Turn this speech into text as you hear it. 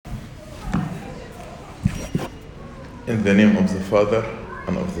In the name of the Father,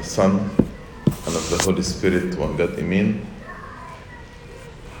 and of the Son, and of the Holy Spirit, one God, Amen.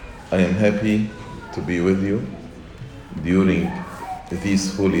 I am happy to be with you during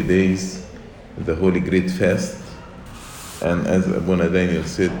these holy days, the Holy Great Fast. And as Abuna Daniel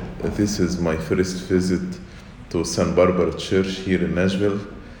said, this is my first visit to St. Barbara Church here in Nashville.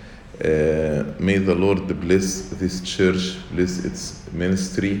 May the Lord bless this church, bless its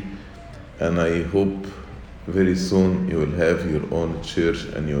ministry, and I hope very soon you will have your own church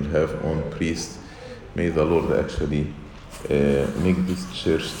and you will have own priest. May the Lord actually make this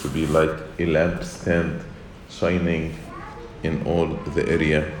church to be like a lampstand shining in all the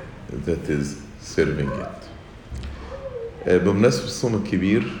area that is serving it. بمناسبة الصوم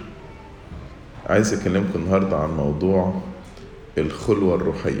الكبير عايز أكلمكم النهاردة عن موضوع الخلوة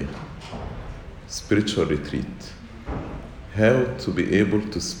الروحية, spiritual retreat. How to be able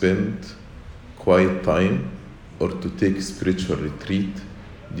to spend quiet time or to take spiritual retreat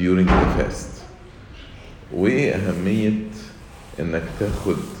during the fast. وإيه أهمية إنك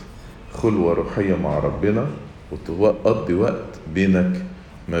تاخد خلوة روحية مع ربنا وتقضي وقت بينك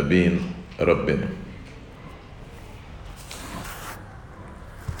ما بين ربنا.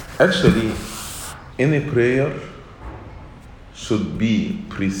 Actually, any prayer should be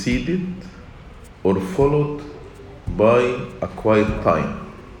preceded or followed by a quiet time.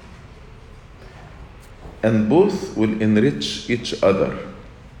 And both will enrich each other.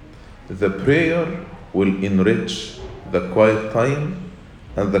 The prayer will enrich the quiet time,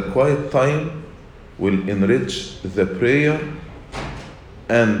 and the quiet time will enrich the prayer,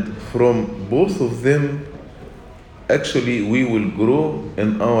 and from both of them, actually we will grow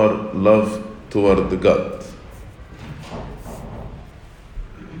in our love toward God.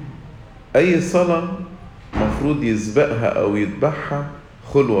 أي صلاة مفروض يسبقها أو يتبعها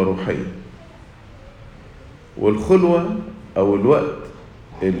خلوة روحية. والخلوة أو الوقت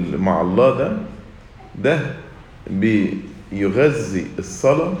مع الله ده بيغذي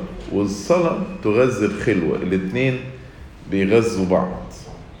الصلاة, والصلاة تغذي الخلوة. الاتنين بيغذوا بعض.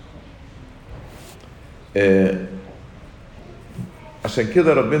 عشان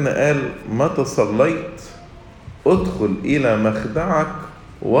كده ربنا قال متى صليت ادخل إلى مخدعك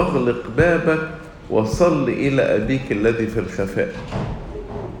واغلق بابك وصل إلى أبيك الذي في الخفاء.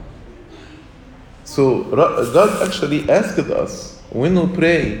 So God actually asked us when we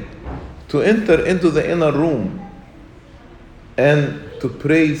pray to enter into the inner room and to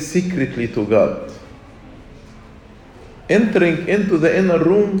pray secretly to God. Entering into the inner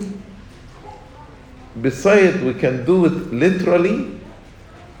room, besides we can do it literally,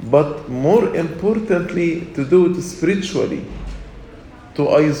 but more importantly to do it spiritually, to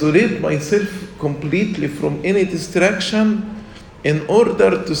isolate myself completely from any distraction in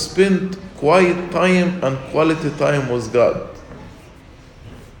order to spend quiet time and quality time with God.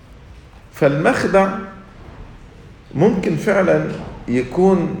 فالمخدع ممكن فعلا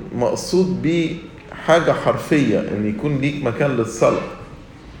يكون مقصود بيه حاجة حرفية, ان يكون ليك مكان للصلاة.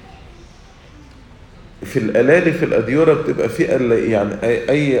 في القلالي في الأديرة بتبقى في يعني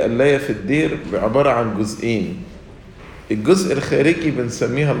أي قلاية في الدير عبارة عن جزئين. الجزء الخارجي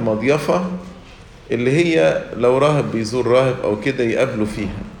بنسميها المضيفة, اللي هي لو راهب بيزور راهب أو كده يقابله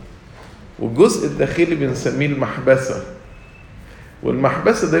فيها. والجزء الداخلي بنسميه المحبسة.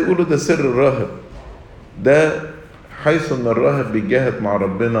 والمحبسة ده يقولوا ده سر الراهب, ده حيث أن الراهب بيجاهد مع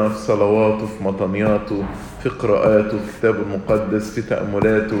ربنا في صلواته, في مطنياته, في قراءاته, في كتاب المقدس, في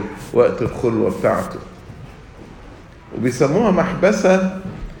تأملاته, وقت الخلوة بتاعته. وبيسموها محبسة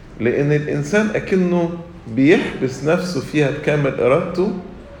لأن الإنسان أكنه بيحبس نفسه فيها بكامل إرادته,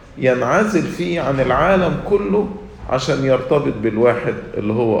 ينعزل فيه عن العالم كله عشان يرتبط بالواحد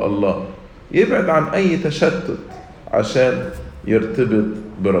اللي هو الله, يبعد عن أي تشتت عشان يرتبط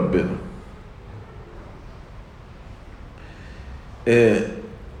بربنا.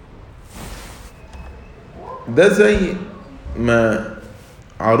 ده زي ما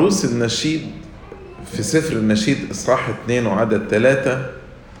عروس النشيد في سفر النشيد إصحاح 2 وعدد 3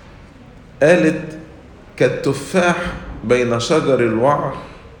 قالت كالتفاح بين شجر الوعر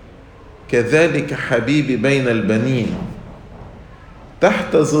كذلك حبيبي بين البنين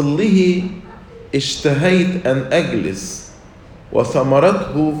تحت ظله اشتهيت أن أجلس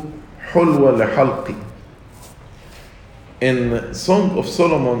وثمرته حلوة لحلقي. In Song of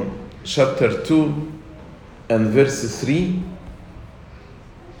Solomon chapter 2 and verse 3,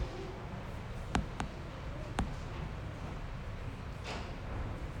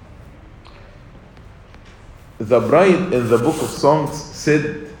 the bride in the book of Songs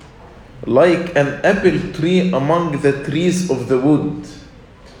said, like an apple tree among the trees of the wood,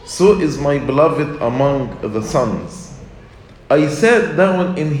 so is my beloved among the sons. I sat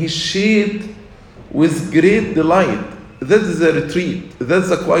down in his shade with great delight. That is a retreat.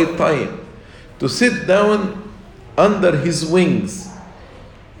 That's a quiet time. To sit down under his wings,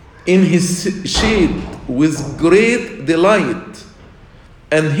 in his shade with great delight,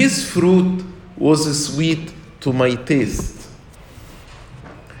 and his fruit was sweet to my taste.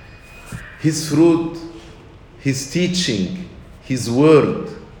 His fruit, his teaching, his word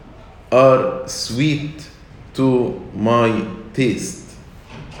are sweet to my taste.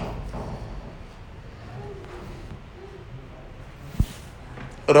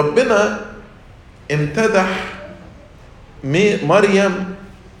 ربنا امتدح مريم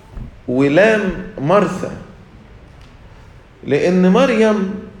ولام مرثا، لأن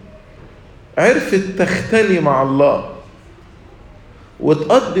مريم عرفت تختلي مع الله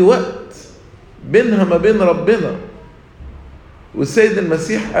وتقضي وقت بينها ما بين ربنا. والسيد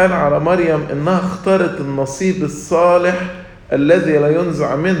المسيح قال على مريم إنها اختارت النصيب الصالح الذي لا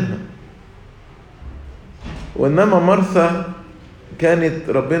ينزع منها. وإنما مرثا كانت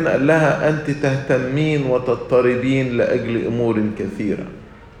ربنا قال لها أنت تهتمين وتضطربين لأجل أمور كثيرة.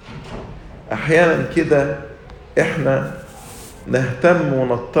 أحيانا كده إحنا نهتم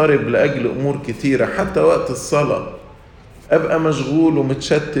ونضطرب لأجل أمور كتيرة، حتى وقت الصلاة أبقى مشغول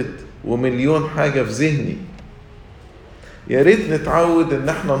ومتشتت ومليون حاجة في ذهني. يا ريت نتعود إن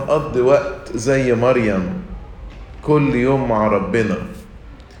إحنا نقضي وقت زي مريم كل يوم مع ربنا.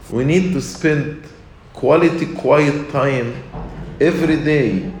 We need to spend quality quiet time every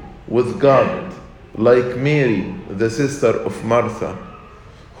day with God, like Mary, the sister of Martha,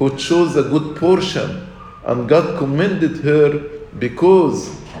 who chose a good portion, and God commended her because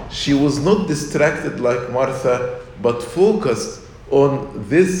she was not distracted like Martha, but focused on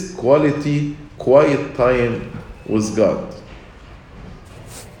this quality, quiet time with God.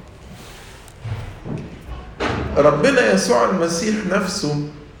 ربنا يسوع المسيح نفسه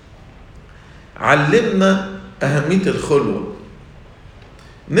علمنا أهمية الخلوة.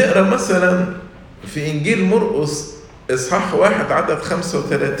 نقرأ مثلا في إنجيل مرقس إصحاح 1 عدد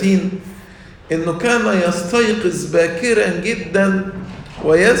 35 إنه كان يستيقظ باكرا جدا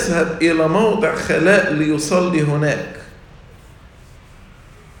ويذهب إلى موضع خلاء ليصلي هناك.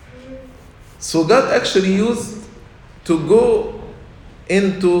 So God actually used to go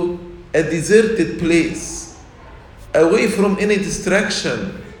into a deserted place, away from any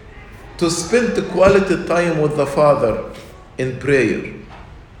distraction, to spend the quality time with the Father in prayer.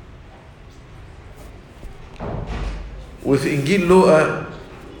 وفي إنجيل لوقا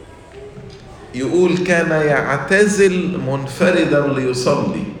يقول كان يعتزل منفردا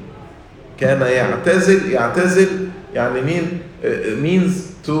ليصلي. كان يعتزل يعني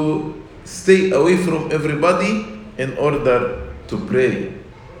means to stay away from everybody in order to pray.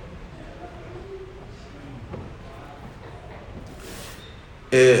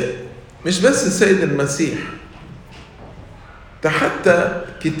 مش بس السيد المسيح، حتى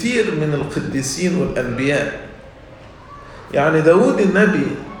كتير من القديسين والأنبياء. يعني داود النبي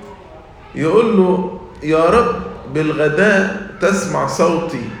يقول له يا رب بالغداء تسمع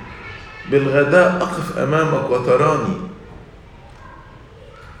صوتي، بالغداء أقف أمامك وتراني.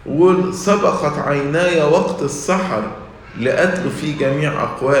 وسبقت عيناي وقت السحر لأتلو في جميع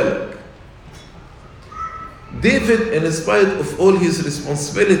أقوالك. David, in spite of all his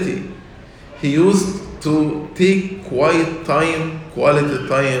responsibility, he used to take quiet time, quality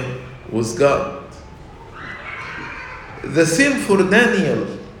time with God. The same for Daniel.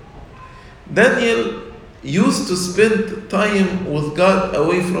 Daniel used to spend time with God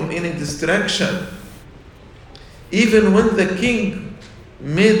away from any distraction. Even when the king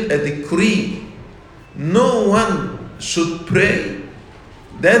made a decree, no one should pray,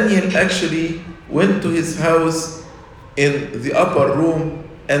 Daniel actually went to his house in the upper room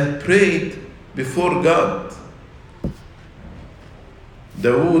and prayed before God.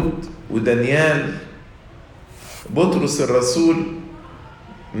 داود ودانيال. بطرس الرسول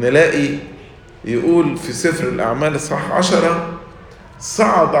نلاقي يقول في سفر الأعمال إصحاح 10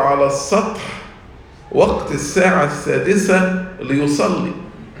 صعد على السطح وقت الساعة 6 ليصلي.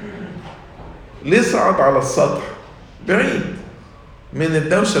 ليه صعد على السطح؟ بعيد من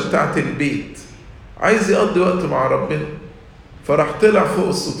الدوشة بتاعت البيت، عايز يقضي وقت مع ربنا، فراح طلع فوق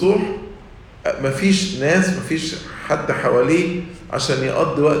السطوح، مفيش ناس، مفيش حد حواليه، عشان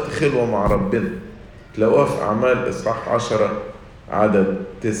يقضي وقت خلوة مع ربنا. تلاقوها في أعمال إصحاح 10 عدد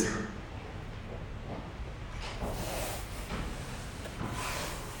 9.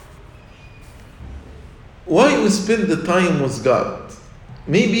 Why we spend the time with God?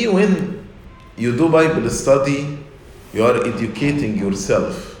 Maybe when you do Bible study, you are educating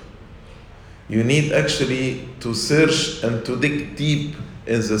yourself. You need actually to search and to dig deep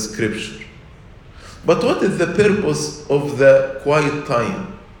in the scripture. But what is the purpose of the quiet time?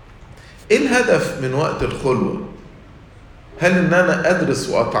 ايه الهدف من وقت الخلوة؟ هل ان انا ادرس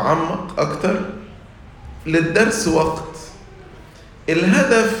واتعمق اكتر؟ للدرس وقت.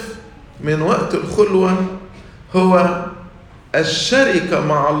 الهدف من وقت الخلوة هو الشركة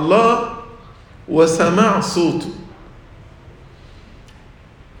مع الله وسماع صوته.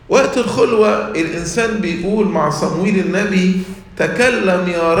 وقت الخلوة الإنسان بيقول مع صمويل النبي: تكلم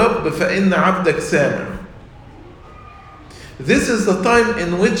يا رب فإن عبدك سامع. This is the time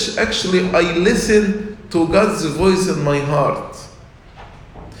in which actually I listen to God's voice in my heart.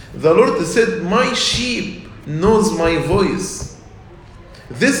 The Lord said, my sheep knows my voice.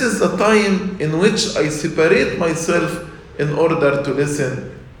 This is the time in which I separate myself in order to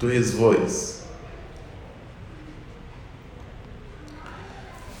listen to His voice.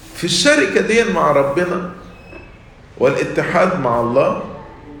 في الشركة دي مع ربنا والاتحاد مع الله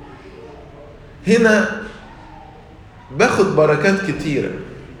هنا باخد بركات كتيرة.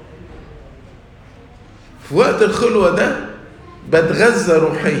 في وقت الخلوة ده بتغذى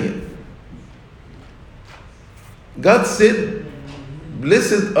روحيا. God said,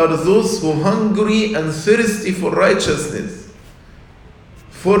 blessed are those who hungry and thirsty for righteousness,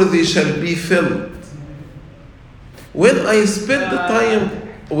 for they shall be filled. When I spend the time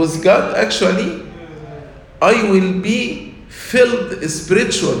with God, actually, I will be filled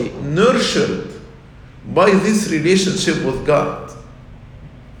spiritually, nurtured by this relationship with God.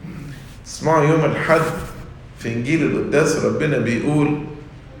 اسمعوا يوم الحد في إنجيل القداس ربنا بيقول: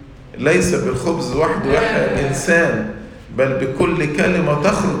 ليس بالخبز وحده يحيى الإنسان بل بكل كلمة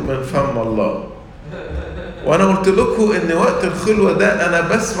تخرج من فم الله. وأنا قلت لكم إن وقت الخلوة ده أنا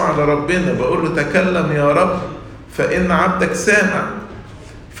بسمع لربنا، بقول له: تكلم يا رب فإن عبدك سامع.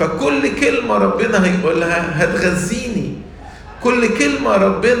 فكل كلمة ربنا هيقولها هتغذيني، كل كلمة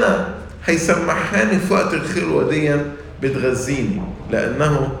ربنا هيسمحاني في وقت الخلوة دي بتغذيني،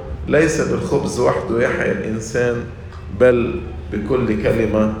 لأنه ليس بالخبز وحده يحيى الإنسان بل بكل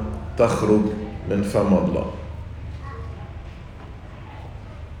كلمة تخرج من فم الله.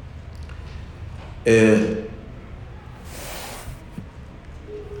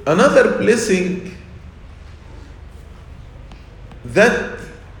 Another blessing that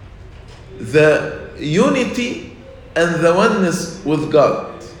the unity and the oneness with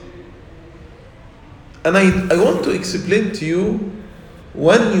God. And I want to explain to you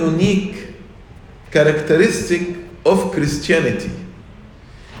one unique characteristic of Christianity,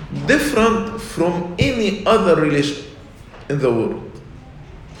 different from any other religion in the world.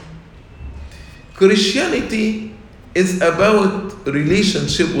 Christianity is about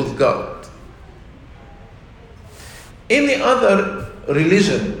relationship with God. Any other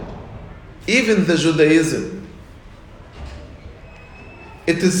religion, even the Judaism,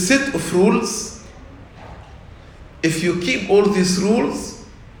 it is a set of rules. If you keep all these rules,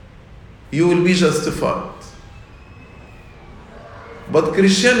 you will be justified. But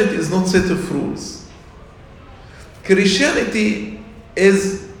Christianity is not a set of rules. Christianity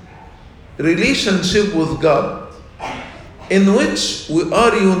is relationship with God, in which we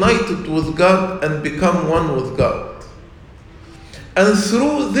are united with God and become one with God. And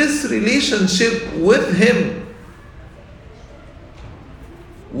through this relationship with Him,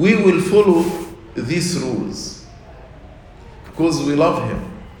 we will follow these rules because we love Him.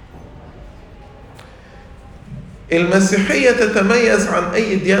 المسيحية تتميز عن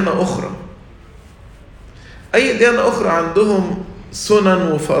أي ديانة أخرى. أي ديانة أخرى عندهم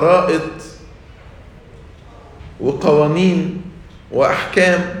سنن وفرائض وقوانين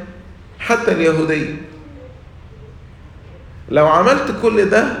وأحكام، حتى اليهودية. لو عملت كل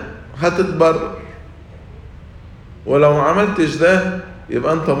ده هتتبرر، ولو ما عملتش ده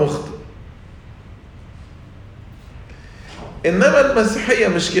يبقى أنت مخطئ. إنما المسيحية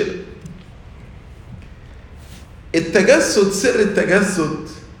مش كده. التجسد، سر التجسد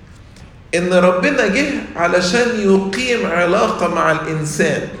إن ربنا جه علشان يقيم علاقة مع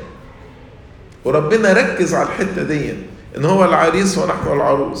الإنسان، وربنا ركز على الحتة دي إن هو العريس ونحن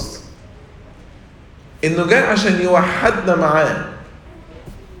العروس، إنه جاي عشان يوحدنا معاه.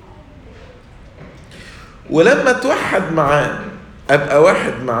 ولما توحد معاه، أبقى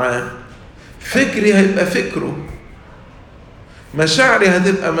واحد معاه، فكري هيبقى فكره، مشاعري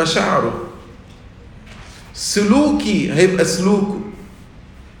هتبقى مشاعره، سلوكي هيبقى سلوكه.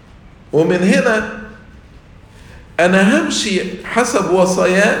 ومن هنا أنا همشي حسب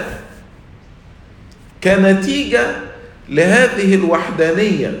وصاياه كنتيجة لهذه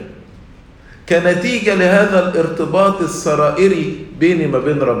الوحدانية، كنتيجة لهذا الارتباط السرائري بيني ما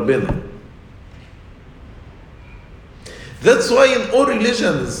بين ربنا. That's why in all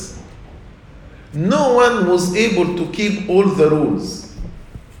religions, no one was able to keep all the rules.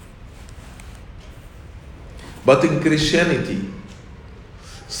 But in Christianity,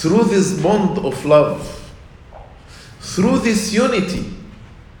 through this bond of love, through this unity,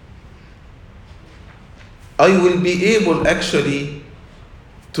 I will be able actually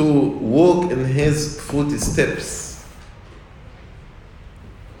to walk in his footsteps.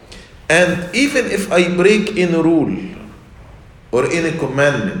 And even if I break any rule or any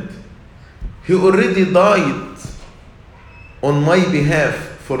commandment, he already died on my behalf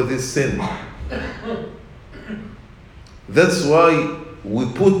for this sin. That's why we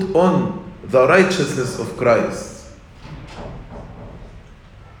put on the righteousness of Christ.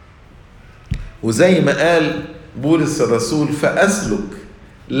 وزي ما قال بولس الرسول فأسلك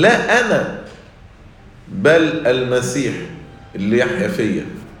لا أنا بل المسيح اللي يحيا فيا.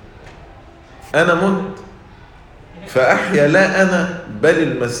 أنا مت فأحيا لا أنا بل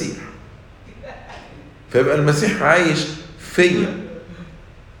المسيح. فيبقى المسيح عايش فيا.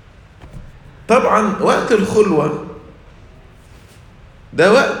 طبعا وقت الخلوة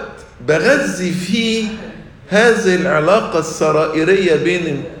ده وقت بغذي فيه هذه العلاقة السرائرية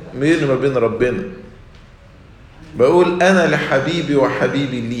بيني وبين ربنا. بقول أنا لحبيبي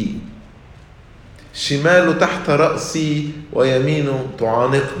وحبيبي لي، شماله تحت رأسي ويمينه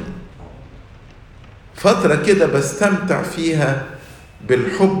تعانقني. فترة كده بستمتع فيها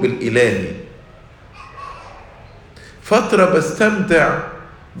بالحب الإلهي، فترة بستمتع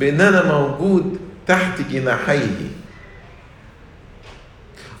بأن أنا موجود تحت جناحيه.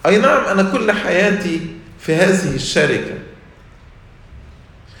 أي نعم أنا كل حياتي في هذه الشركة،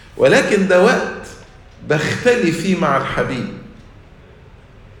 ولكن ده وقت بختلي فيه مع الحبيب.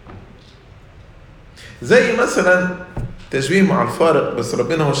 زي مثلا تشبيه مع الفارق، بس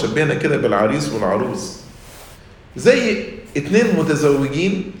ربنا هو شبهنا كده بالعريس والعروس. زي اتنين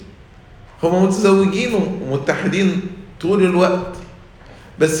متزوجين، هما متزوجين ومتحدين طول الوقت،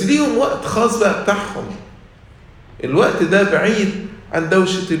 بس ليهم وقت خاص بقى بتاعهم. الوقت ده بعيد عن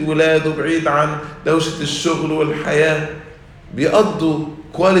دوشة الولاد وبعيد عن دوشة الشغل والحياة، بيقضوا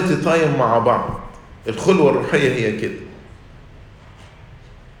كواليتي تايم مع بعض. الخلوة الروحية هي كده،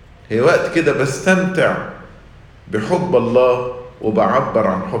 هي وقت كده بستمتع بحب الله وبعبر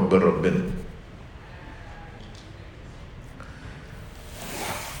عن حب ربنا.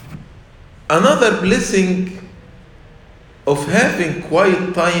 Another blessing of having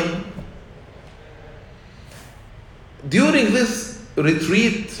quiet time during this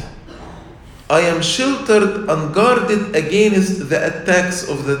retreat, I am sheltered and guarded against the attacks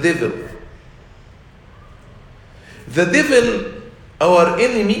of the devil. The devil, our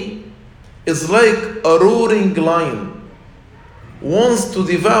enemy, is like a roaring lion, wants to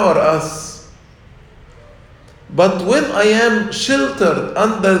devour us. But when I am sheltered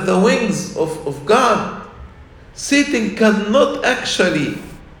under the wings of God, Satan cannot actually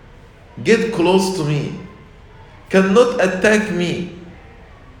get close to me, cannot attack me.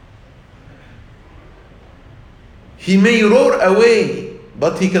 He may roar away,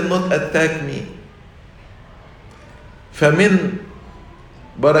 but he cannot attack me. فمن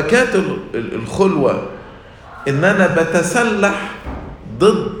بركات الخلوة إن أنا بتسلح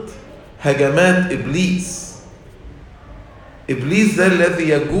ضد هجمات إبليس. إبليس ده الذي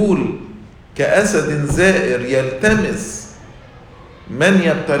يجول كأسد زائر يلتمس من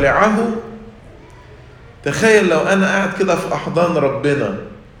يبتلعه. تخيل لو أنا قاعد كده في أحضان ربنا،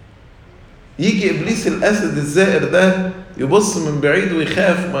 يجي إبليس الأسد الزائر ده يبص من بعيد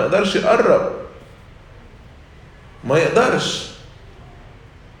ويخاف، ما يقدرش يقرب، ما يقدرش.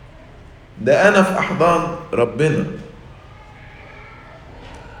 ده أنا في أحضان ربنا.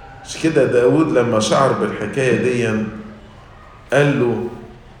 مش كده داود لما شعر بالحكاية دي قال له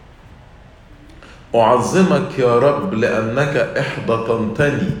أعظمك يا رب لأنك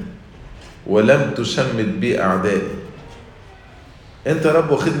احتضنتني ولم تشمت بي أعدائي. أنت يا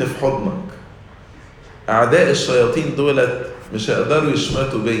رب واخدني في حضنك، أعداء الشياطين دولت مش هيقدروا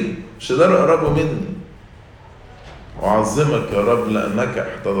يشمتوا بي، مش هيقدروا يقربوا مني. أعظمك يا رب لأنك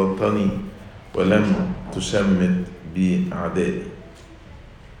احتضنتني ولم تشمت بي أعدائي.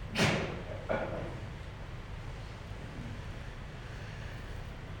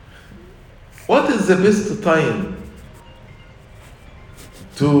 What is the best time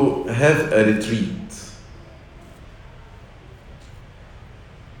to have a retreat?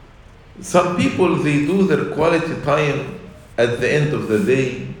 Some people, they do their quality time at the end of the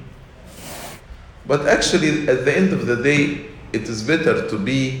day, but actually at the end of the day, it is better to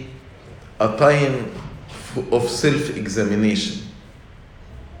be a time of self-examination.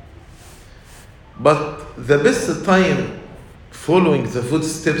 But the best time following the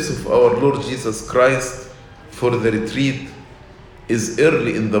footsteps of our Lord Jesus Christ for the retreat is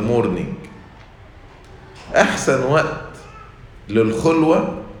early in the morning. أحسن وقت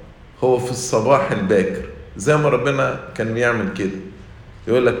للخلوة هو في الصباح الباكر، زي ما ربنا كان بيعمل كده.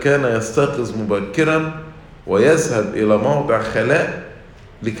 يقول لك كان يستيقظ مبكرا ويذهب إلى موضع خلاء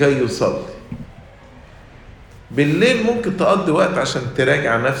لكي يصلي. بالليل ممكن تقضي وقت عشان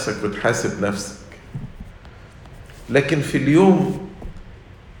تراجع نفسك وتحاسب نفسك، لكن في اليوم،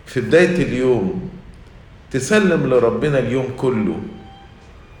 في بداية اليوم، تسلم لربنا اليوم كله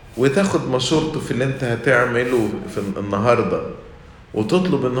وتاخد مشورته في اللي انت هتعمله في النهاردة،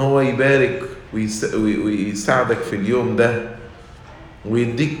 وتطلب ان هو يبارك ويساعدك في اليوم ده،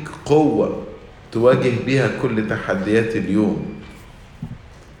 ويديك قوة تواجه بيها كل تحديات اليوم.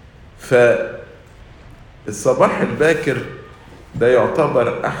 فالصباح الباكر ده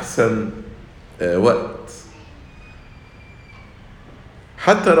يعتبر أحسن وقت.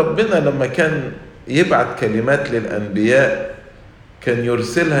 حتى ربنا لما كان يبعت كلمات للأنبياء كان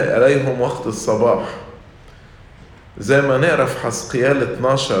يرسلها إليهم وقت الصباح، زي ما نقرأ في حزقيال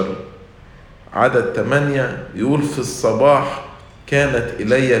 12 عدد 8 يقول في الصباح كانت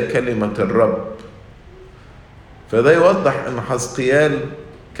إلي كلمة الرب. فده يوضح أن حزقيال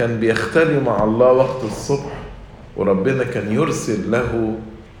كان بيختلي مع الله وقت الصبح، وربنا كان يرسل له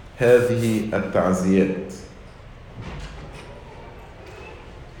هذه التعزيات.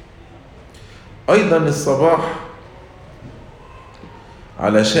 أيضا الصباح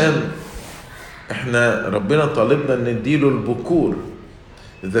علشان احنا ربنا طالبنا ان نديله البكور.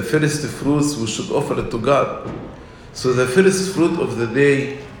 The first fruits we should offer it to God. So the first fruit of the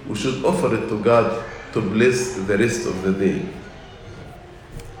day we should offer it to God to bless the rest of the day.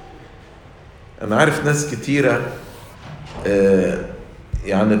 أنا عارف ناس كتيرة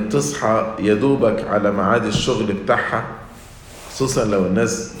يعني بتصحى يدوبك على ميعاد الشغل بتاعها، خصوصا لو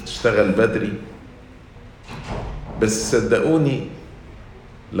الناس بتشتغل بدري. بس صدقوني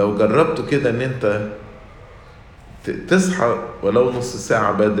لو جربتوا كده ان انت تصحى ولو نص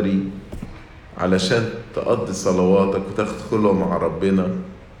ساعة بدري علشان تقضي صلواتك وتاخد خلوة مع ربنا،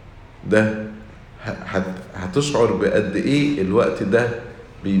 ده هتشعر بقد ايه الوقت ده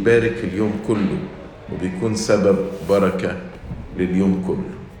بيبارك اليوم كله وبيكون سبب بركة لليوم كله.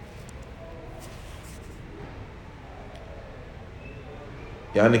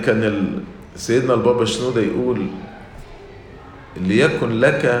 يعني كان سيدنا البابا شنودة يقول ليكن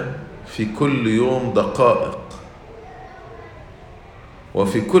لك في كل يوم دقائق،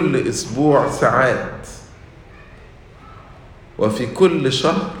 وفي كل أسبوع ساعات، وفي كل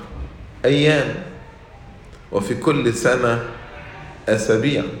شهر أيام، وفي كل سنة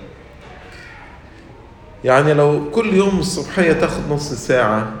أسابيع. يعني لو كل يوم الصبحية تاخد نص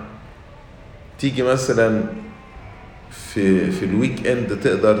ساعة، تيجي مثلا في الويك اند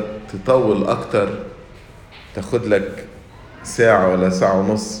تقدر تطول أكتر، تاخد لك ساعة ولا ساعة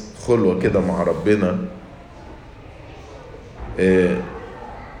ونص خلوة كده مع ربنا.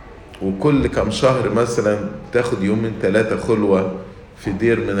 وكل كم شهر مثلا تاخد يومين 3 خلوة في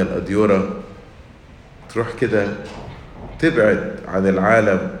دير من الأديرة، تروح كده تبعد عن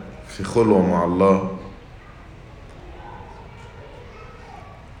العالم في خلوة مع الله.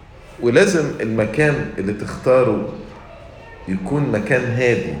 ولازم المكان اللي تختاره يكون مكان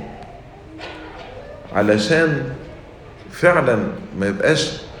هادي، علشان فعلا ما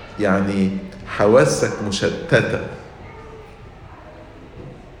يبقاش يعني حواسك مشتتة.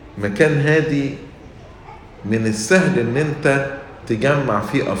 مكان هادي من السهل ان انت تجمع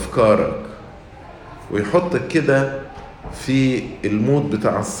فيه افكارك ويحطك كده في المود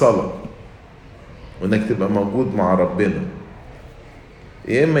بتاع الصلاة، وانك تبقى موجود مع ربنا.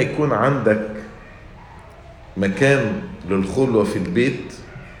 يا اما يكون عندك مكان للخلوة في البيت،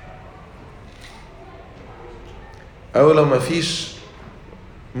 او لو ما فيش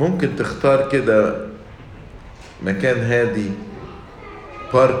ممكن تختار كده مكان هادي،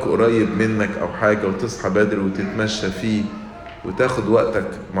 بارك قريب منك او حاجة، وتصحى بدري وتتمشى فيه وتاخد وقتك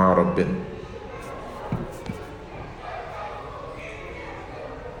مع ربنا.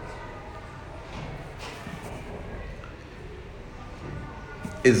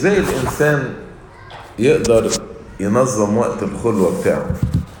 ازاي الانسان يقدر ينظم وقت الخلوة بتاعه؟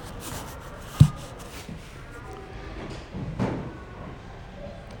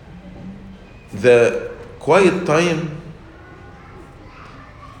 The quiet time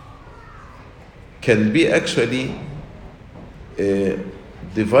can be actually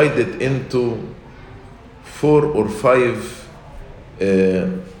divided into 4 or 5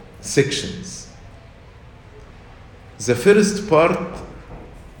 sections. The first part,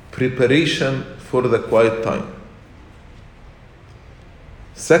 preparation for the quiet time.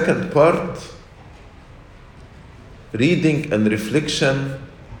 Second part, reading and reflection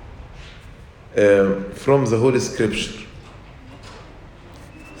from the Holy Scripture.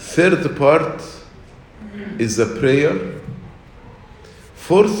 Third part is the prayer.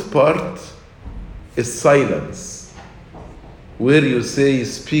 Fourth part is silence, where you say,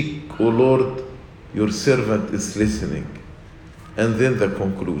 "Speak, O Lord, your servant is listening." And then the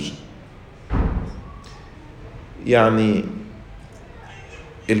conclusion. يعني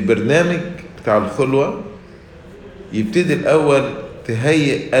البرنامج بتاع الخلوة يبتدي الأول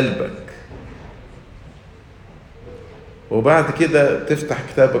تهيئ قلبك، وبعد كده تفتح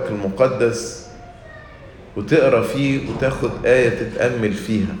كتابك المقدس وتقرأ فيه وتاخد آية تتأمل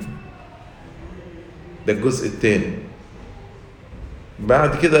فيها. ده الجزء الثاني.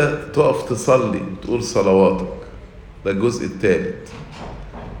 بعد كده تقف تصلي وتقول صلواتك. ده الجزء الثالث.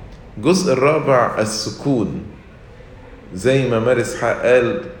 الجزء الرابع السكون، زي ما مارس حق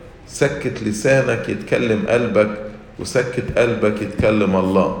قال: سكت لسانك يتكلم قلبك، وسكت قلبك يتكلم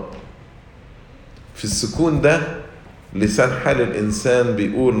الله. في السكون ده لسان حال الإنسان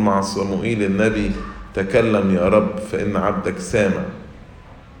بيقول مع صموئيل النبي: تكلم يا رب فإن عبدك سامع.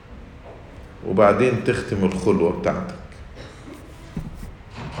 وبعدين تختم الخلوة بتاعتك.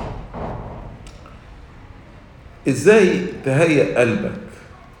 إزاي تهيئ قلبك؟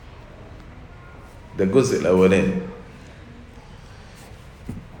 ده الجزء الأولاني.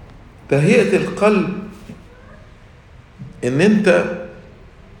 تهيئة القلب إن أنت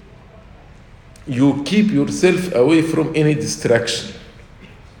you keep yourself away from any distraction.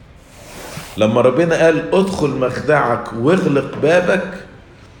 لما ربنا قال ادخل مخدعك واغلق بابك،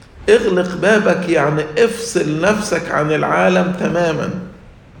 اغلق بابك يعني افصل نفسك عن العالم تماما.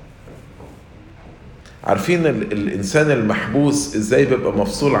 عارفين الإنسان المحبوس إزاي بيبقى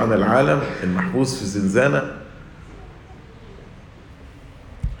مفصول عن العالم؟ المحبوس في زنزانة،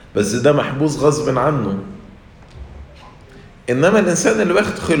 بس ده محبوس غصب عنه. إنما الإنسان اللي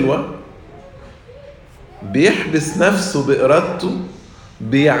واخد خلوة بيحبس نفسه بإرادته،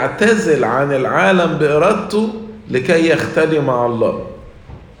 بيعتزل عن العالم بإرادته لكي يختلي مع الله.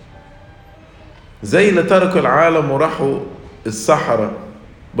 زي اللي تركوا العالم وراحوا الصحراء.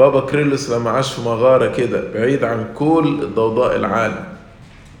 بابا كريلوس لما عاش في مغارة كده بعيد عن كل ضوضاء العالم.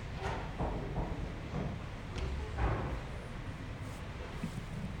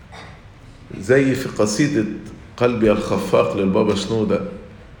 زي في قصيدة قلبي الخفاق للبابا شنودة: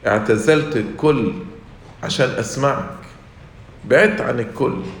 اعتزلت الكل عشان أسمعك، بعدت عن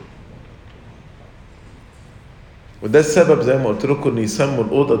الكل. وده السبب زي ما قلت لكم ان يسموا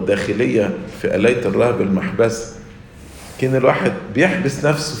الأوضة الداخلية في آلية الراهب المحبسة. كان الواحد بيحبس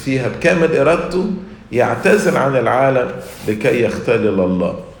نفسه فيها بكامل إرادته، يعتزل عن العالم لكي يختلي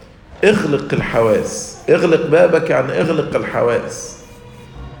الله. اغلق الحواس. اغلق بابك يعني اغلق الحواس.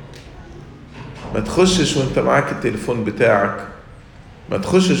 ما تخشش وانت معاك التليفون بتاعك، ما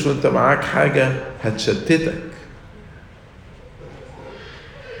تخشش وانت معاك حاجة هتشتتك.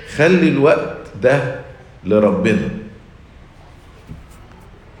 خلي الوقت ده لربنا.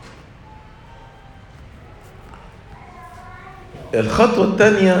 الخطوة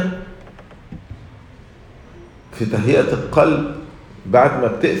الثانية في تهيئة القلب بعد ما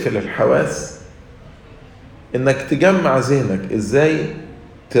بتقفل الحواس، انك تجمع ذهنك ازاي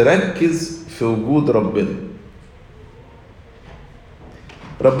تركز في وجود ربنا.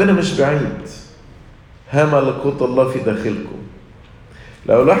 ربنا مش بعيد. ها ملكوت الله في داخلكم.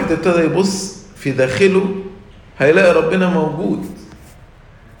 لو الواحد ابتدى يبص في داخله هيلاقي ربنا موجود.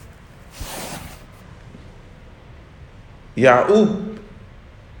 يعقوب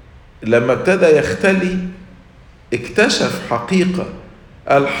لما ابتدى يختلي اكتشف حقيقة: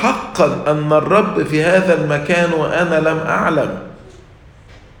 قال حقا أن الرب في هذا المكان وأنا لم أعلم.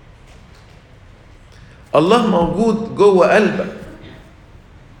 الله موجود جوه قلبك.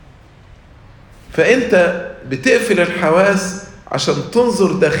 فأنت بتقفل الحواس عشان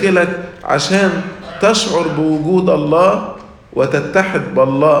تنظر داخلك، عشان تشعر بوجود الله وتتحد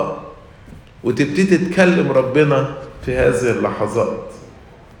بالله وتبتدي تكلم ربنا في هذه اللحظات.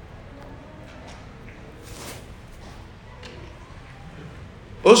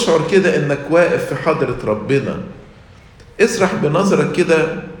 اشعر كده انك واقف في حضرة ربنا. اسرح بنظرك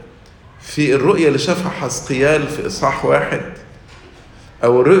كده في الرؤية اللي شافها حزقيال في إصحاح 1،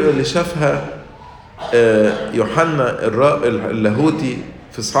 أو الرؤية اللي شافها يوحنا اللاهوتي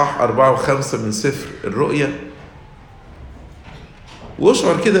في إصحاح 4 و5 من سفر الرؤيا.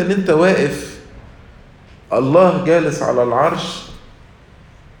 واشعر كده ان انت واقف، الله جالس على العرش،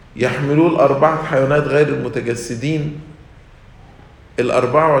 يحملوه 4 حيوانات غير المتجسدين،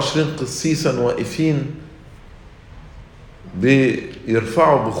 24 قسيسا واقفين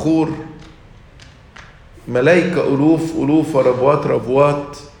بيرفعوا بخور، ملايكة ألوف ألوف وربوات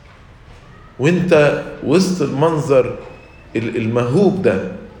ربوات، وانت وسط المنظر المهوب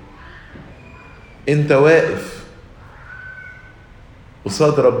ده انت واقف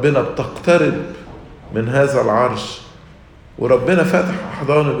قصاد ربنا، بتقترب من هذا العرش، وربنا فاتح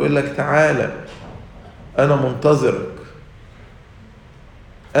أحضانه بيقول لك تعالى أنا منتظرك.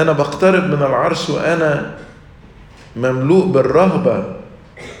 أنا بقترب من العرش وأنا مملوء بالرهبة،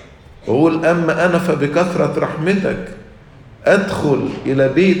 وأقول أما أنا فبكثرة رحمتك أدخل إلى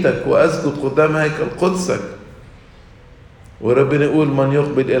بيتك وأسجد قدام هيكل قدسك. وربنا يقول من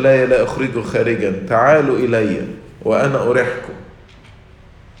يقبل إلي لا أخرجه خارجا، تعالوا إلي وأنا أريحكم.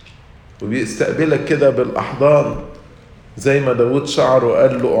 وبيستقبلك كده بالأحضان زي ما داود شعر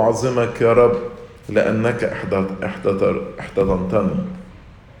وقال له أعظمك يا رب لأنك احتضنتني.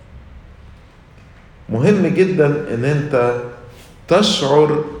 مهم جدا ان انت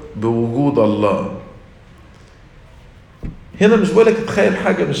تشعر بوجود الله. هنا مش بقولك تتخيل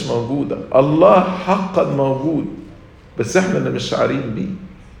حاجة مش موجودة، الله حقا موجود، بس احنا اللي مش شعرين بيه.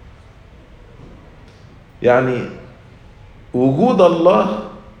 يعني وجود الله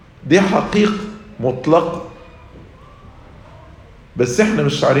دي حقيقة مطلقة، بس احنا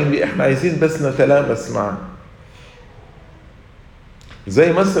مش شعرين بيه، احنا عايزين بس نتلامس معه.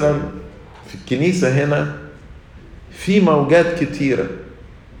 زي مثلا في الكنيسة هنا في موجات كتيرة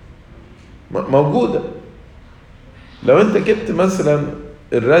موجودة. لو انت جبت مثلا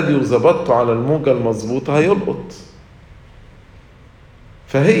الراديو وظبطته على الموجة المظبوطة هيلقط.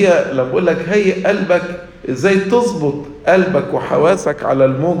 فهي لما بقول لك هي قلبك ازاي تظبط قلبك وحواسك على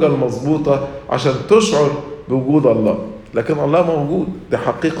الموجة المظبوطة عشان تشعر بوجود الله. لكن الله موجود، دي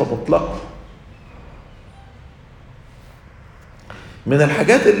حقيقة مطلقة. من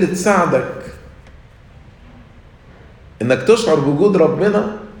الحاجات اللي تساعدك انك تشعر بوجود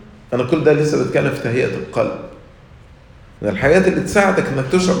ربنا، انا كل ده لسه بتكلم في تهيئة القلب، من الحاجات اللي تساعدك انك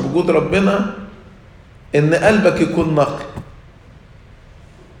تشعر بوجود ربنا ان قلبك يكون نقي.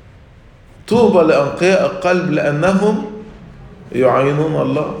 طوبى لأنقياء القلب لأنهم يعينون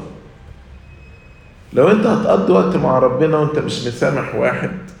الله. لو انت هتقضي وقت مع ربنا وانت مش مسامح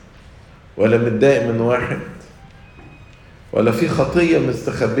واحد ولا متضايق من واحد ولا في خطية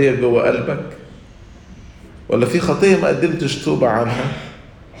مستخبية جوه قلبك ولا في خطية ما قدمتش توبة عنها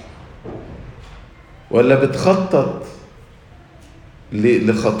ولا بتخطط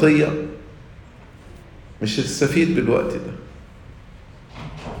لخطية، مش هتستفيد بالوقت ده.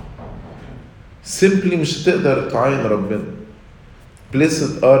 simply مش هتقدر تعاين ربنا.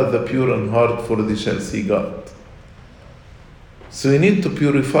 Blessed are the pure in heart for they shall see God. So you need to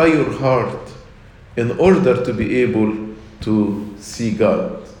purify your heart in order to be able to see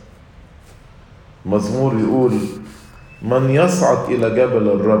God. مزمور يقول من يصعد إلى جبل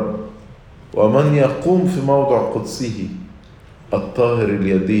الرب ومن يقوم في موضع قدسه الطاهر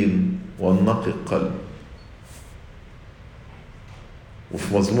اليدين والنقي القلب.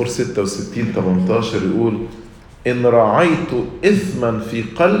 وفي مزمور 66:18 يقول إن رعيت إثما في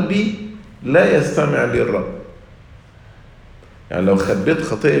قلبي لا يستمع لي الرب. يعني لو خبيت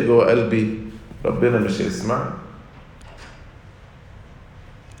خطية جوه قلبي ربنا مش هيسمعني.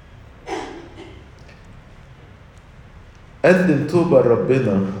 قدم توبة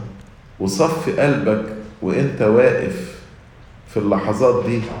لربنا وصفي قلبك وانت واقف في اللحظات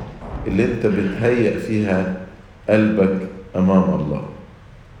دي اللي انت بتهيئ فيها قلبك امام الله.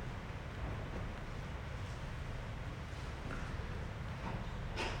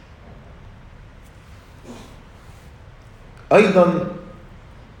 ايضا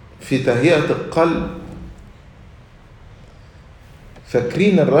في تهيئة القلب،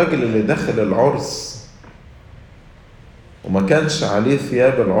 فاكرين الراجل اللي دخل العرس وما كانش عليه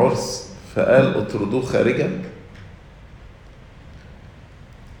ثياب العرس فقال اطردوه خارجا؟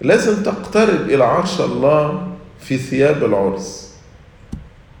 لازم تقترب إلى عرش الله في ثياب العرس.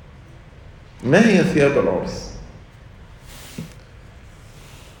 ما هي ثياب العرس؟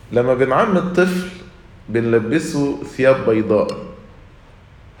 لما بنعم الطفل بنلبسه ثياب بيضاء.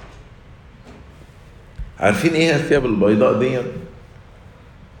 عارفين ايه الثياب البيضاء دي؟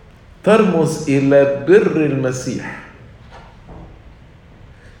 ترمز إلى بر المسيح.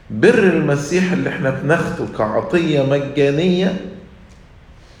 بر المسيح اللي احنا بناخده كعطية مجانية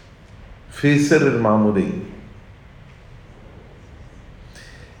في سر المعمودية.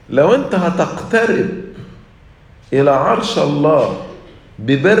 لو انت هتقترب إلى عرش الله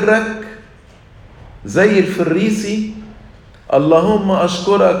ببرك زي الفريسي، اللهم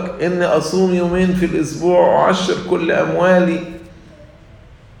أشكرك إني أصوم يومين في الأسبوع وأعشر كل أموالي،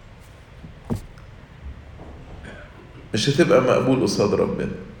 مش هتبقى مقبول قصاد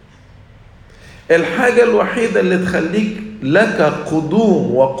ربنا. الحاجة الوحيدة اللي تخليك لك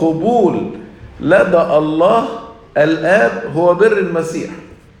قدوم وقبول لدى الله الآب هو بر المسيح.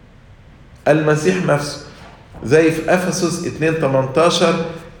 المسيح نفسه، زي في أفسس 2:18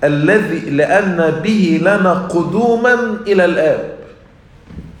 الذي لأن به لنا قدوما إلى الآب.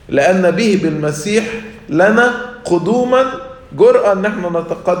 لأن به بالمسيح لنا قدوما، جرأة أن احنا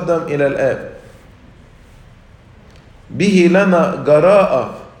نتقدم إلى الآب. به لنا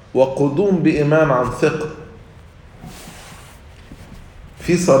جراءة وقدوم بإيمان عن ثقة.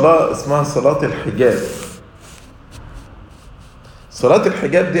 في صلاة اسمها صلاة الحجاب. صلاة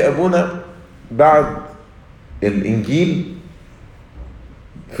الحجاب دي أبونا بعد الإنجيل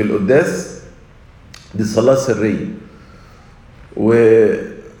في القداس، دي صلاة سرية،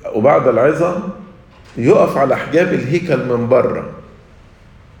 وبعد العظة يقف على حجاب الهيكل من بره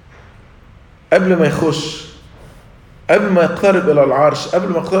قبل ما يخش، قبل ما يقترب إلى العرش، قبل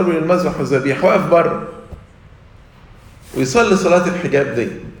ما يقترب إلى المذبح والذبيحة، واقف بره ويصلي صلاة الحجاب دي.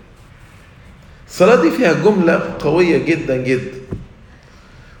 الصلاة دي فيها جملة قوية جدا جدا،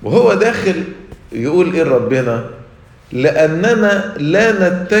 وهو داخل يقول إيه ربنا؟ لأننا لا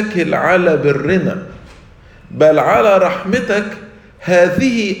نتكل على برنا بل على رحمتك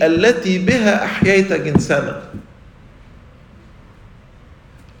هذه التي بها أحييت جنسنا.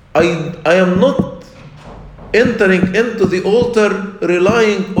 I am not entering into the altar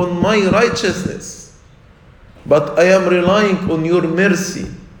relying on my righteousness, but I am relying on your mercy,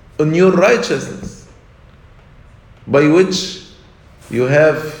 on your righteousness, by which you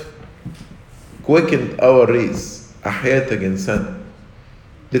have quickened our race. أحييت جنسنا،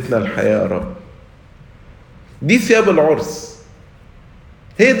 اديتنا الحياة يا رب. دي ثياب العرس،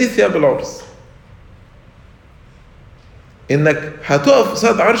 هي دي ثياب العرس. انك هتقف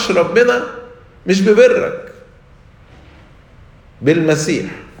قصاد عرش ربنا مش ببرك،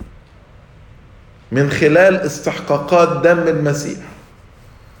 بالمسيح، من خلال استحقاقات دم المسيح.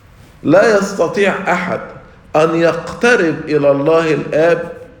 لا يستطيع أحد أن يقترب إلى الله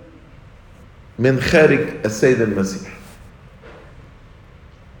الآب من خارج السيد المسيح.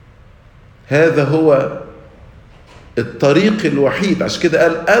 هذا هو الطريق الوحيد. عشان كده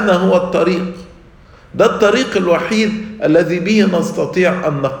قال أنا هو الطريق. ده الطريق الوحيد الذي به نستطيع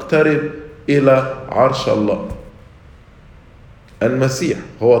أن نقترب إلى عرش الله. المسيح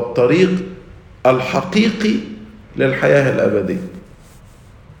هو الطريق الحقيقي للحياة الأبدية.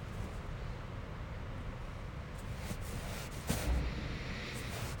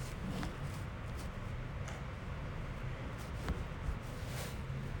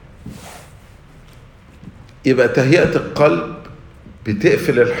 يبقى تهيئة القلب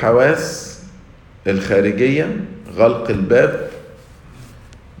بتقفل الحواس الخارجية، غلق الباب،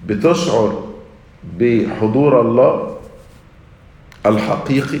 بتشعر بحضور الله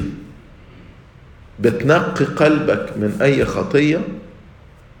الحقيقي، بتنقي قلبك من أي خطية،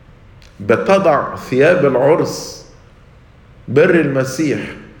 بتضع ثياب العرس بر المسيح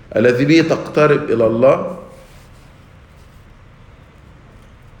الذي به تقترب إلى الله.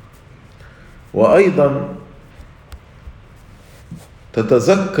 وأيضا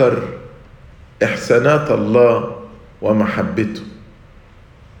تتذكر إحسانات الله ومحبته.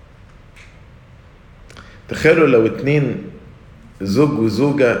 تخيلوا لو اتنين زوج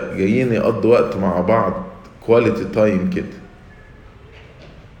وزوجة جايين يقضوا وقت مع بعض كواليتي تايم كده،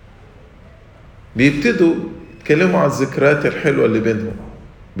 بيبتدوا يتكلموا عن الذكريات الحلوة اللي بينهم،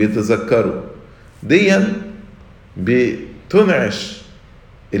 بيتذكروا ديا، بتنعش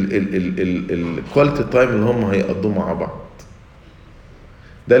الكواليتي تايم اللي هم هيقضوا مع بعض.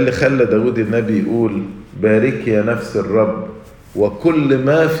 ده اللي خلى داود النبي يقول بارك يا نفس الرب وكل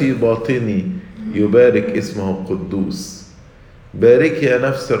ما في باطني يبارك اسمه القدوس. بارك يا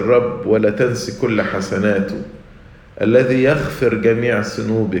نفس الرب ولا تنسي كل حسناته، الذي يغفر جميع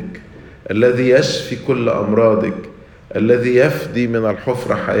ذنوبك، الذي يشفي كل أمراضك، الذي يفدي من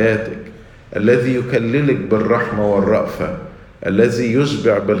الحفرة حياتك، الذي يكللك بالرحمة والرأفة، الذي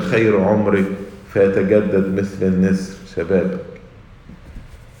يشبع بالخير عمرك فيتجدد مثل النسر شبابك.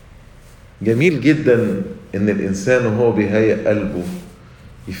 جميل جدا ان الانسان وهو بيهيئ قلبه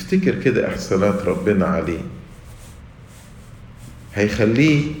يفتكر كده احسانات ربنا عليه،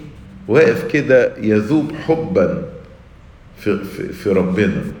 هيخليه واقف كده يذوب حبا في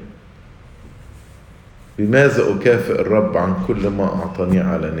ربنا. بماذا أكافئ الرب عن كل ما أعطاني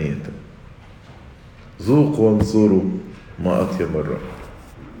علانية؟ ذوقوا وانظروا ما أطيب الرب.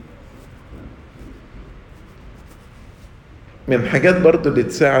 من الحاجات برضو اللي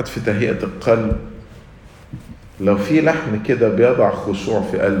تساعد في تهيئة القلب، لو في لحن كده بيضع خشوع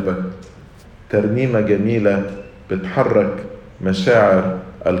في قلبك، ترنيمة جميلة بتحرك مشاعر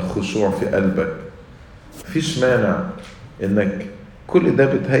الخشوع في قلبك. مفيش مانع انك كل ده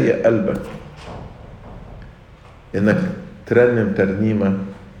بتهيأ قلبك انك ترنم ترنيمة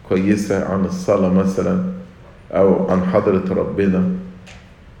كويسة عن الصلاة مثلا، او عن حضرة ربنا،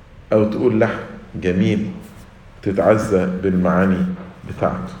 او تقول لحن جميل تتعزى بالمعاني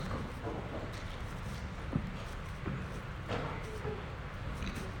بتاعته.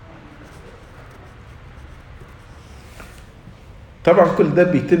 طبعا كل ده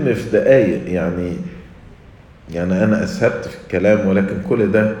بيتم في دقايق، يعني أنا أسهبت في الكلام، ولكن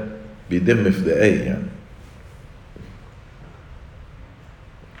كل ده بيتم في دقايق. يعني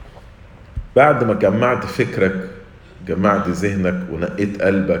بعد ما جمعت فكرك، جمعت ذهنك، ونقيت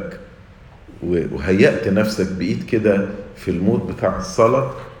قلبك، وهيأت نفسك بإيد كده في المود بتاع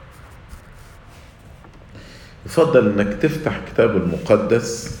الصلاة، يفضل إنك تفتح كتاب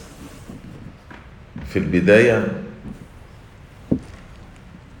المقدس في البداية،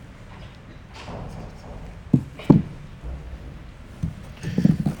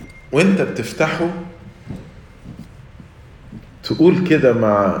 وانت بتفتحه تقول كده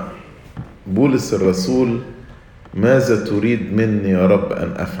مع بولس الرسول: ماذا تريد مني يا رب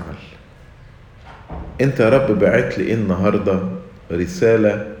أن أفعل؟ انت يا رب بعت لي ايه النهاردة؟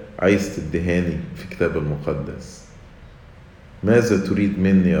 رسالة عايز تدهاني في كتاب المقدس. ماذا تريد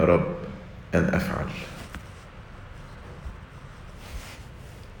مني يا رب أن أفعل؟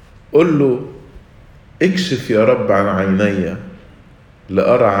 قل له: اكشف يا رب عن عيني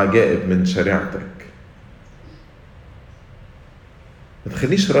لأرى عجائب من شريعتك. ما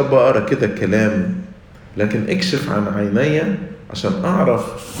تخليش رب أقرأ كده كلام، لكن اكشف عن عيني عشان أعرف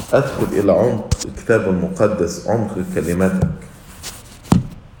أدخل إلى عمق الكتاب المقدس، عمق كلماتك.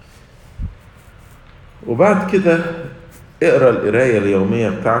 وبعد كده اقرأ القراية اليومية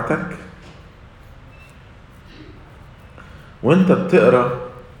بتاعتك، وانت بتقرأ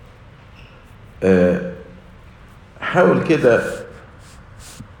حاول كده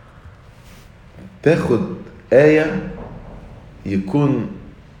تاخد آية يكون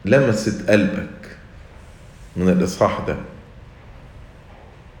لمست قلبك من الإصحاح ده،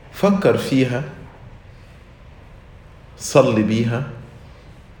 فكر فيها، صلي بيها،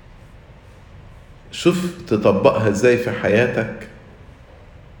 شوف تطبقها ازاي في حياتك.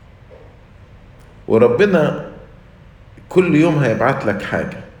 وربنا كل يوم هيبعت لك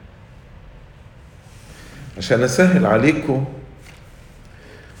حاجة. عشان أسهل عليكم،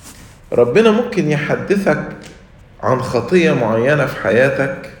 ربنا ممكن يحدثك عن خطية معينة في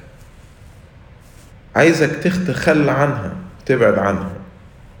حياتك، عايزك تتخلى عنها، تبعد عنها.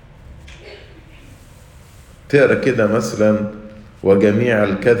 تقرأ كده مثلا: وجميع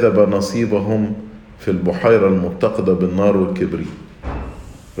الكذبة نصيبهم في البحيرة المتقدة بالنار والكبريت.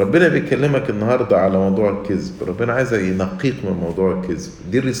 ربنا بيكلمك النهاردة على موضوع الكذب، ربنا عايز ينقيك من موضوع الكذب.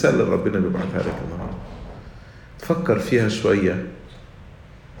 دي الرسالة اللي ربنا بيبعتها لك النهاردة. تفكر فيها شوية،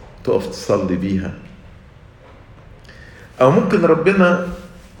 تقف تصلي بيها. أو ممكن ربنا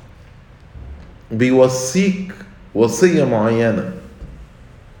بيوصيك وصية معينة،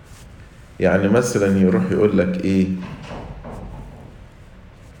 يعني مثلا يروح يقول لك إيه: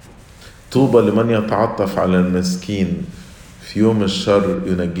 طوبى لمن يتعطف على المسكين، في يوم الشر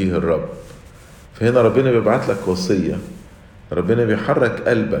ينجيه الرب. فهنا ربنا بيبعت لك وصية، ربنا بيحرك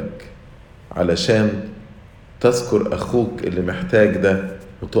قلبك علشان تذكر أخوك اللي محتاج ده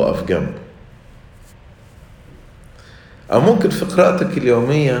وتقف جنبه. أو ممكن في قراءتك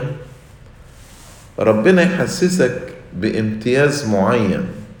اليومية ربنا يحسسك بامتياز معين،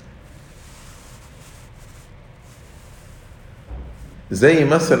 زي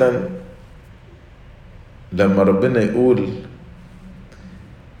مثلا لما ربنا يقول: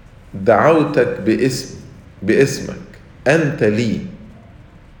 دعوتك باسمك، أنت لي،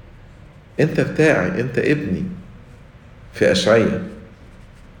 أنت بتاعي، أنت ابني، في أشعياء.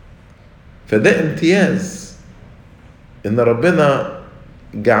 فده امتياز إن ربنا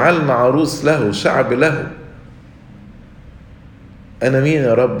جعلنا عروس له، شعب له. أنا مين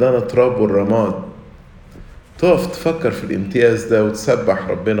يا رب؟ ده أنا تراب والرماد. تقف تفكر في الامتياز ده وتسبح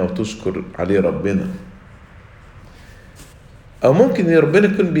ربنا وتشكر عليه ربنا. أو ممكن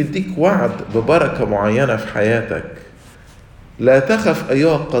ربنا يكون بيديك وعد ببركة معينة في حياتك: لا تخف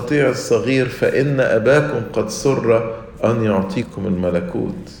أيها القطيع الصغير، فإن أباكم قد سر أن يعطيكم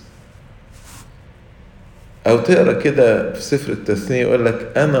الملكوت. أو تقرأ كده في سفر التثنية يقول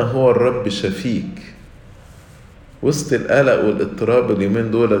لك: أنا هو الرب شفيك. وسط القلق والاضطراب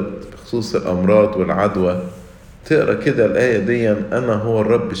اليومين دول بخصوص الأمراض والعدوى، تقرأ كده الآية دي: أنا هو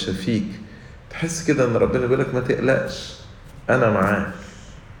الرب شفيك. تحس كده أن ربنا بيقول لك: ما تقلقش، أنا معاك،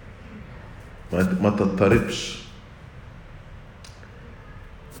 ما تضطربش.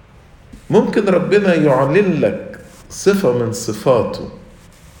 ممكن ربنا يعلن لك صفة من صفاته،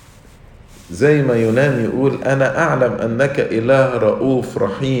 زي ما يونان يقول أنا أعلم أنك إله رؤوف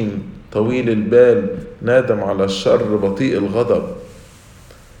رحيم طويل البال نادم على الشر بطيء الغضب.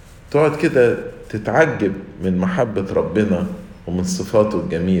 تقعد كده تتعجب من محبة ربنا ومن صفاته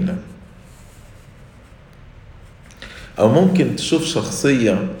الجميلة. أو ممكن تشوف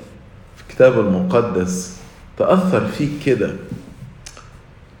شخصية في الكتاب المقدس تأثر فيك كده،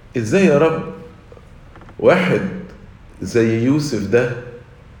 إزاي يا رب واحد زي يوسف ده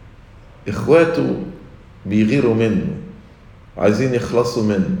إخواته بيغيروا منه، عايزين يخلصوا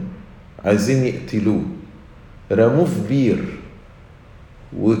منه، عايزين يقتلوه، رموه في بير،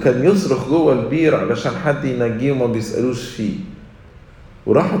 وكان يصرخ جوه البير علشان حد ينجيه وما بيسألوش فيه،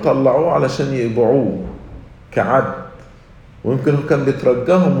 وراحوا طلعوه علشان يبيعوه كعبد، ويمكن هو كان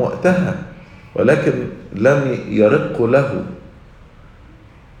بيترجاهم وقتها ولكن لم يرقوا له.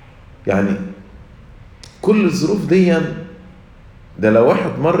 يعني كل الظروف دي، ده لو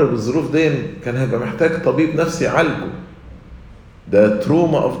واحد مر بالظروف دي كان هيبقى محتاج طبيب نفسي يعالجه. ده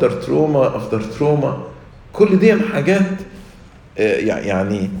تروما افتر تروما افتر تروما. كل دي حاجات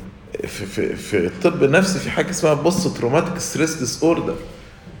يعني في الطب النفسي في حاجه اسمها بوست تروماتيك ستريس ديس اوردر.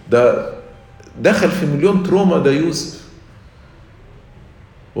 ده دخل في مليون تروما ده يوسف،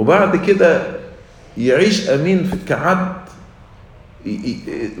 وبعد كده يعيش امين في كعبد،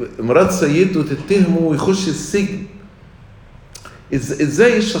 مرات سيده تتهمه ويخش السجن.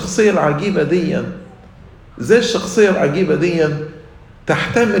 ازاي الشخصيه العجيبه دي، ازاي الشخصيه العجيبه دي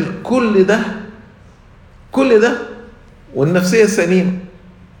تحتمل كل ده والنفسيه سليمه،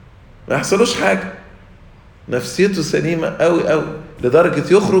 ما يحصلوش حاجه، نفسيته سليمه قوي قوي،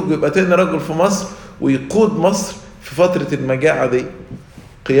 لدرجه يخرج ويبقى تاني رجل في مصر ويقود مصر في فتره المجاعه دي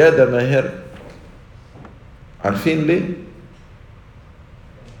قياده ماهره. عارفين ليه؟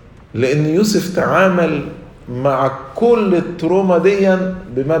 لان يوسف تعامل مع كل التروما دي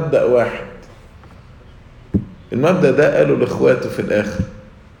بمبدأ واحد. المبدأ ده قالوا لاخواته في الاخر،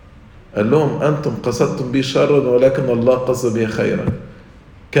 قال لهم انتم قصدتم بي شرا ولكن الله قصد بي خيرا.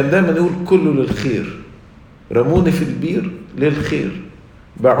 كان دايما يقول كله للخير، رموني في البير للخير،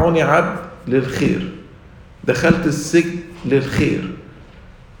 باعوني عبد للخير، دخلت السجن للخير.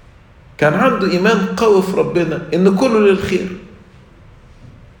 كان عنده ايمان قوي في ربنا ان كله للخير،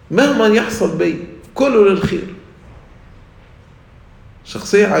 مهما يحصل بي كله للخير.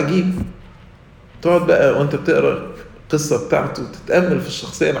 شخصية عجيبة. تقعد بقى وانت بتقرأ القصة بتاعته تتأمل في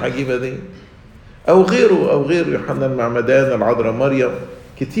الشخصية العجيبة دي، او غيره يوحنا المعمدان، العذراء مريم،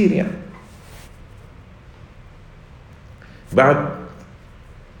 كتير يعني. بعد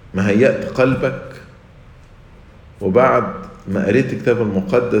ما هيأت قلبك وبعد ما قريت الكتاب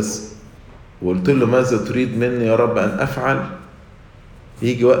المقدس وقلت له ماذا تريد مني يا رب أن أفعل،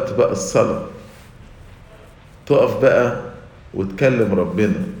 يجي وقت بقى الصلاة، تقف بقى وتكلم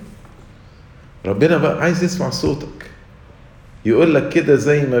ربنا بقى عايز يسمع صوتك. يقول لك كده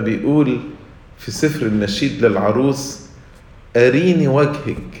زي ما بيقول في سفر النشيد للعروس: أريني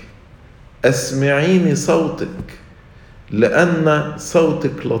وجهك، أسمعيني صوتك، لأن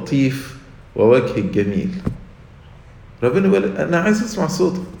صوتك لطيف ووجهك جميل. ربنا بيقول أنا عايز أسمع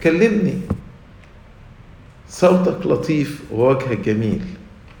صوتك، كلمني، صوتك لطيف ووجهك جميل.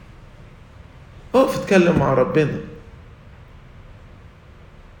 اقف اتكلم مع ربنا،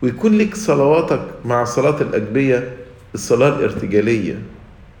 ويكون لك صلواتك مع صلاة الأجبية الصلاة الارتجالية.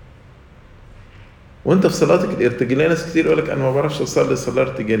 وانت في صلاتك الارتجالية ناس كتير يقولك أنا ما بعرفش أصلي صلاة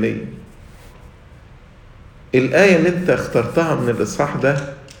ارتجالية. الآية اللي انت اخترتها من الإصحاح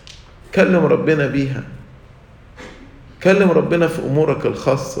ده كلم ربنا بيها، كلم ربنا في أمورك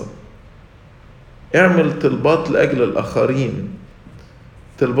الخاصة، اعمل طلبات لأجل الآخرين،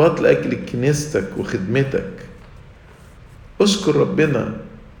 طلبات لأجل كنيستك وخدمتك. اشكر ربنا،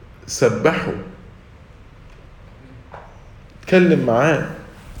 سبحه، اتكلم معاه.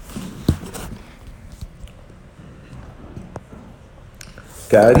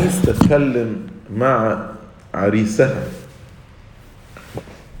 كعريس تتكلم مع عريسها.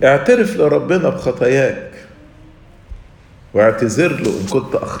 اعترف لربنا بخطاياك واعتذر له إن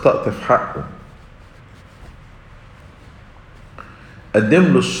كنت أخطأت في حقه. قدم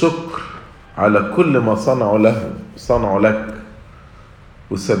له الشكر على كل ما صنعوا لك،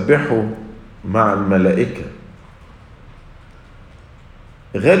 وسبحه مع الملائكة.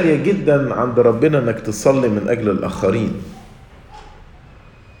 غالية جدا عند ربنا انك تصلي من اجل الاخرين.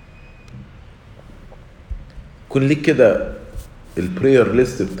 كن ليك كده البرير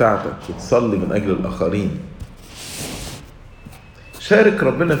ليست بتاعتك وتصلي من اجل الاخرين. شارك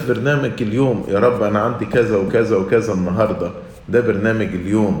ربنا في برنامج اليوم. يا رب انا عندي كذا وكذا وكذا النهاردة، ده برنامج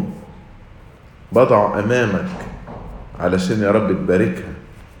اليوم. بضعه أمامك علشان يا رب تباركها.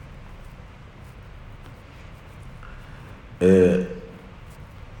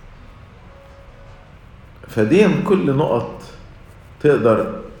 فدي كل نقط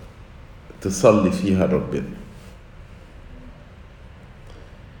تقدر تصلي فيها ربنا.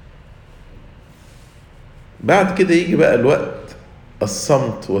 بعد كده يجي بقى الوقت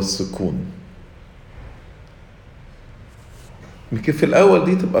الصمت والسكون. يمكن في الأول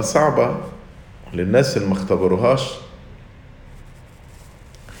دي تبقى صعبة للناس اللي ما اختبروهاش،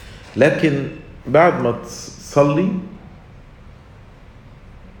 لكن بعد ما تصلي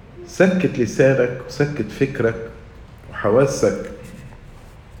سكت لسانك وسكت فكرك وحواسك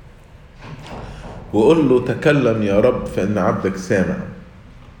وقول له تكلم يا رب فإن عبدك سامع.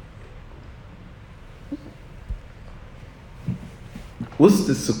 وسط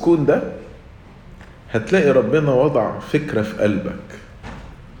السكون ده هتلاقي ربنا وضع فكرة في قلبك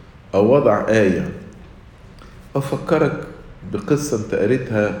أو وضع آية أو فكرك بقصة انت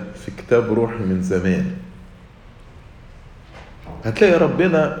قريتها في كتاب روحي من زمان. هتلاقي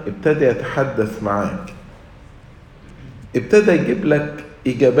ربنا ابتدى يتحدث معاك، ابتدى يجيب لك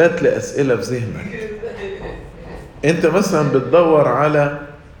إجابات لأسئلة في ذهنك. انت مثلا بتدور على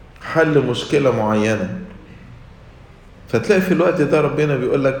حل مشكلة معينة، فتلاقي في الوقت ده ربنا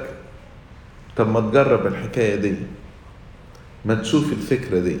بيقول لك طب ما تجرب الحكاية دي، ما تشوف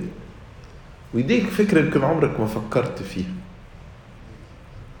الفكرة دي، ويديك فكرة يمكن عمرك ما فكرت فيها.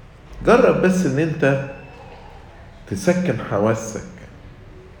 جرب بس ان انت تسكن حواسك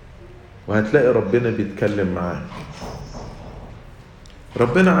وهتلاقي ربنا بيتكلم معاك.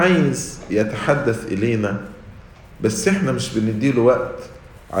 ربنا عايز يتحدث إلينا، بس احنا مش بنديله وقت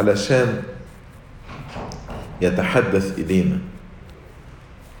علشان يتحدث إلينا.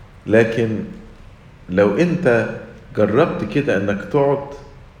 لكن لو انت جربت كده انك تقعد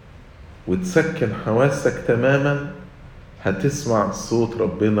وتسكن حواسك تماما، هتسمع صوت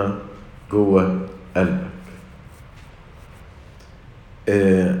ربنا جوه قلبك.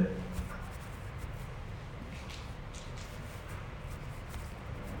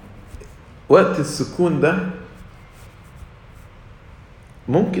 وقت السكون ده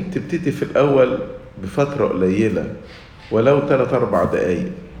ممكن تبتدي في الأول بفترة قليلة، ولو 3-4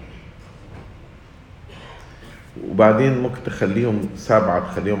 دقايق، وبعدين ممكن تخليهم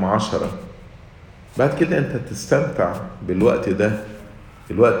 7، تخليهم 10. بعد كده انت تستمتع بالوقت ده،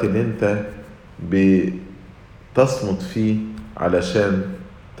 الوقت اللي انت بتصمت فيه علشان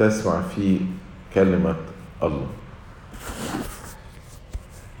تسمع فيه كلمة الله.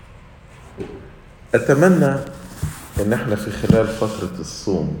 أتمنى إن احنا في خلال فترة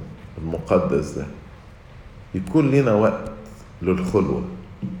الصوم المقدس ده يكون لنا وقت للخلوة،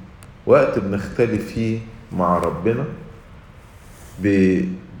 وقت بنختلف فيه مع ربنا،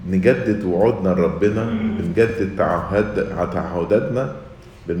 بنجدد وعودنا لربنا، بنجدد تعهداتنا،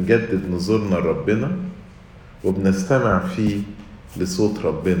 بنجدد نظورنا لربنا، وبنستمع فيه لصوت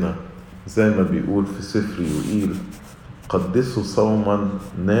ربنا زي ما بيقول في سفر يوئيل: قدسوا صوما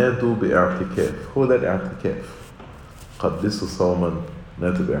نادوا باعتكاف. هو ده الاعتكاف، قدسوا صوما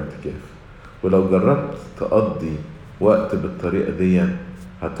نادوا باعتكاف. ولو جربت تقضي وقت بالطريقة دي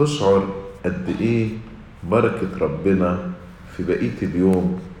هتشعر قد ايه بركة ربنا في بقية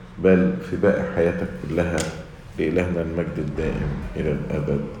اليوم، بل في باقي حياتك كلها. لإلهنا المجد الدائم إلى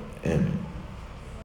الأبد، آمين.